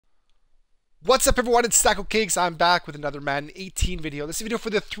What's up everyone, it's Stacko Cakes. I'm back with another Madden 18 video. This is a video for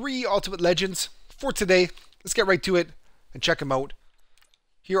the 3 Ultimate Legends for today. Let's get right to it and check them out.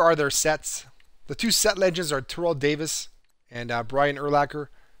 Here are their sets. The 2 set legends are Terrell and Brian Urlacher.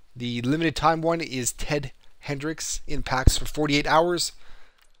 The limited time one is Hendricks in packs for 48 hours.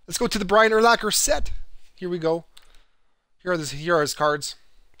 Let's go to the Brian Urlacher set. Here we go. Here are his cards.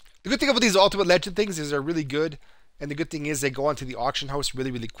 The good thing about these Ultimate Legend things is they're really good. And the good thing is they go onto the auction house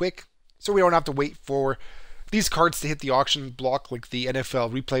really quick. So we don't have to wait for these cards to hit the auction block like the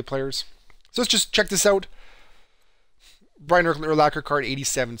NFL replay players. So let's just check this out. Brian Urlacher card,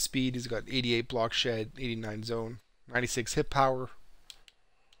 87 speed. He's got 88 block shed, 89 zone, 96 hit power.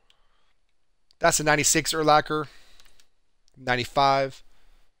 That's a 96 Urlacher. 95.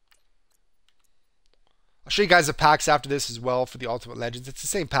 I'll show you guys the packs after this as well for the Ultimate Legends. It's the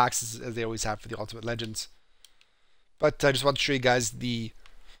same packs as they always have for the Ultimate Legends. But I just want to show you guys the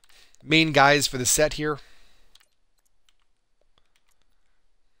main guys for the set here.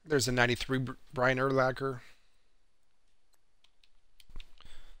 There's a 93 Brian Urlacher.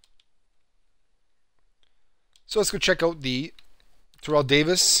 So let's go check out the Terrell.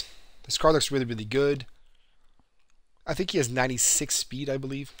 This card looks really good. I think he has 96 speed, I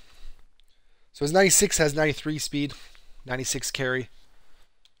believe. So his 96 has 93 speed, 96 carry.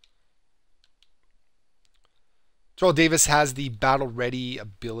 Terrell has the battle ready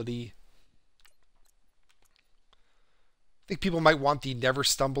ability. I think people might want the never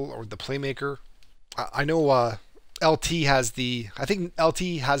stumble or the playmaker. I know LT has the, I think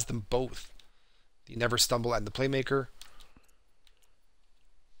LT has them both. The never stumble and the playmaker.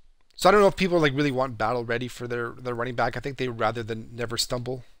 So I don't know if people like really want battle ready for their running back. I think they rather than never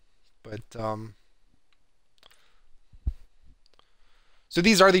stumble. But so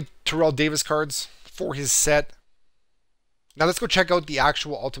these are the Terrell cards for his set. Now let's go check out the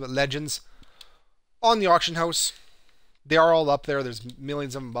actual Ultimate Legends on the auction house. They are all up there. There's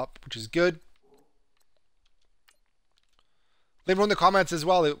millions of them up, which is good. Leave in the comments as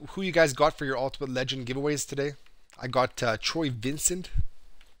well who you guys got for your Ultimate Legend giveaways today. I got Troy Vincent.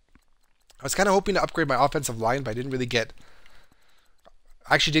 I was kind of hoping to upgrade my offensive line, but I didn't really get...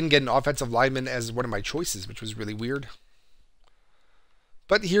 I actually didn't get an offensive lineman as one of my choices, which was really weird.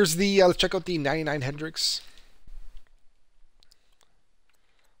 But here's the... let's check out the 99 Hendricks.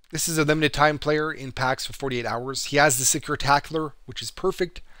 This is a limited time player in packs for 48 hours. He has the secure tackler, which is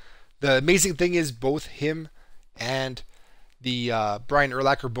perfect. The amazing thing is both him and the Brian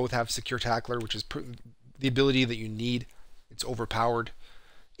Urlacher both have secure tackler, which is the ability that you need. It's overpowered.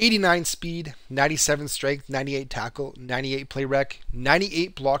 89 speed, 97 strength, 98 tackle, 98 play rec,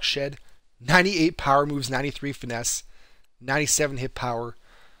 98 block shed, 98 power moves, 93 finesse, 97 hit power.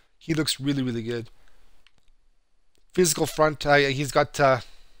 He looks really good. Physical front, he's got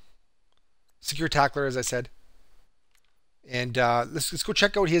secure tackler, as I said. And let's go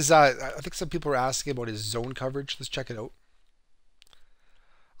check out his, I think some people are asking about his zone coverage. Let's check it out.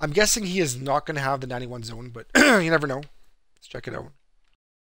 I'm guessing he is not going to have the 91 zone, but you never know. Let's check it out.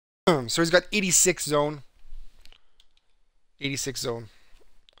 So he's got 86 zone. 86 zone.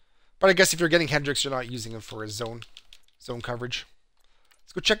 But I guess if you're getting Hendricks, you're not using him for his zone coverage.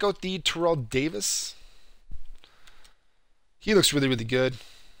 Let's go check out the Terrell. He looks really good.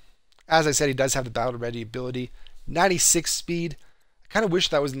 As I said, he does have the battle ready ability. 96 speed. I kind of wish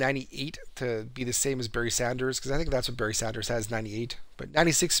that was 98 to be the same as Barry Sanders, because I think that's what Barry Sanders has, 98. But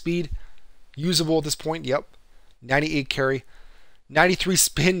 96 speed, usable at this point, yep. 98 carry. 93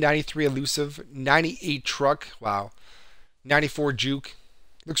 spin, 93 elusive, 98 truck, wow. 94 juke.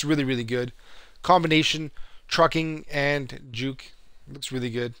 Looks really good. Combination, trucking and juke. Looks really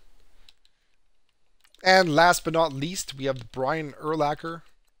good. And last but not least, we have the Brian Urlacher.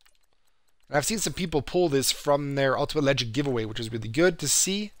 And I've seen some people pull this from their Ultimate Legend giveaway, which is really good to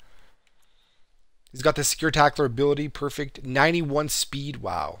see. He's got the secure tackler ability, perfect. 91 speed,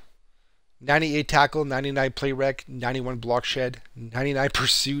 wow. 98 tackle, 99 play rec, 91 block shed, 99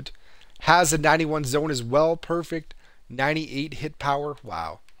 pursuit. Has a 91 zone as well, perfect. 98 hit power,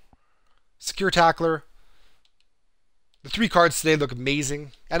 wow. Secure tackler. The 3 cards today look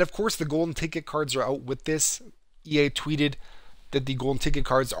amazing. And of course the golden ticket cards are out with this. EA tweeted that the golden ticket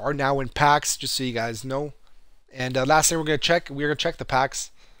cards are now in packs, just so you guys know. And last thing we're going to check the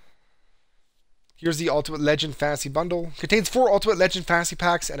packs. Here's the Ultimate Legend Fantasy Bundle. Contains 4 Ultimate Legend Fantasy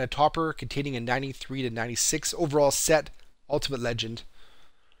Packs and a topper containing a 93 to 96 overall set Ultimate Legend.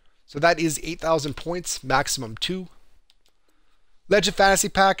 So that is 8,000 points, maximum 2. Legend Fantasy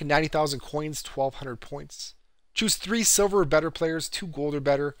Pack, 90,000 coins, 1,200 points. Choose 3 silver or better players, 2 gold or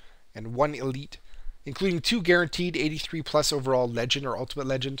better, and 1 elite. including 2 guaranteed 83 plus overall legend or ultimate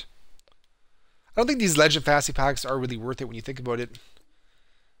legend. I don't think these Legend Fantasy Packs are really worth it when you think about it.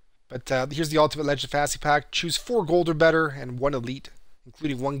 But here's the Ultimate Legend Fantasy Pack. Choose 4 gold or better and 1 elite,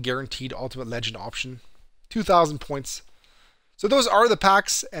 including 1 guaranteed Ultimate Legend option. 2,000 points. So those are the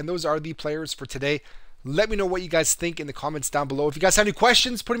packs, and those are the players for today. Let me know what you guys think in the comments down below. If you guys have any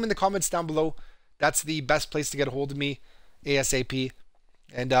questions, put them in the comments down below. That's the best place to get a hold of me, ASAP.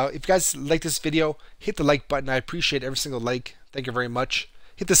 And if you guys like this video, hit the like button. I appreciate every single like. Thank you very much.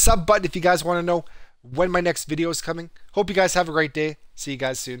 Hit the sub button if you guys want to know when my next video is coming. Hope you guys have a great day. See you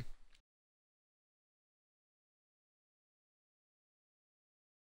guys soon.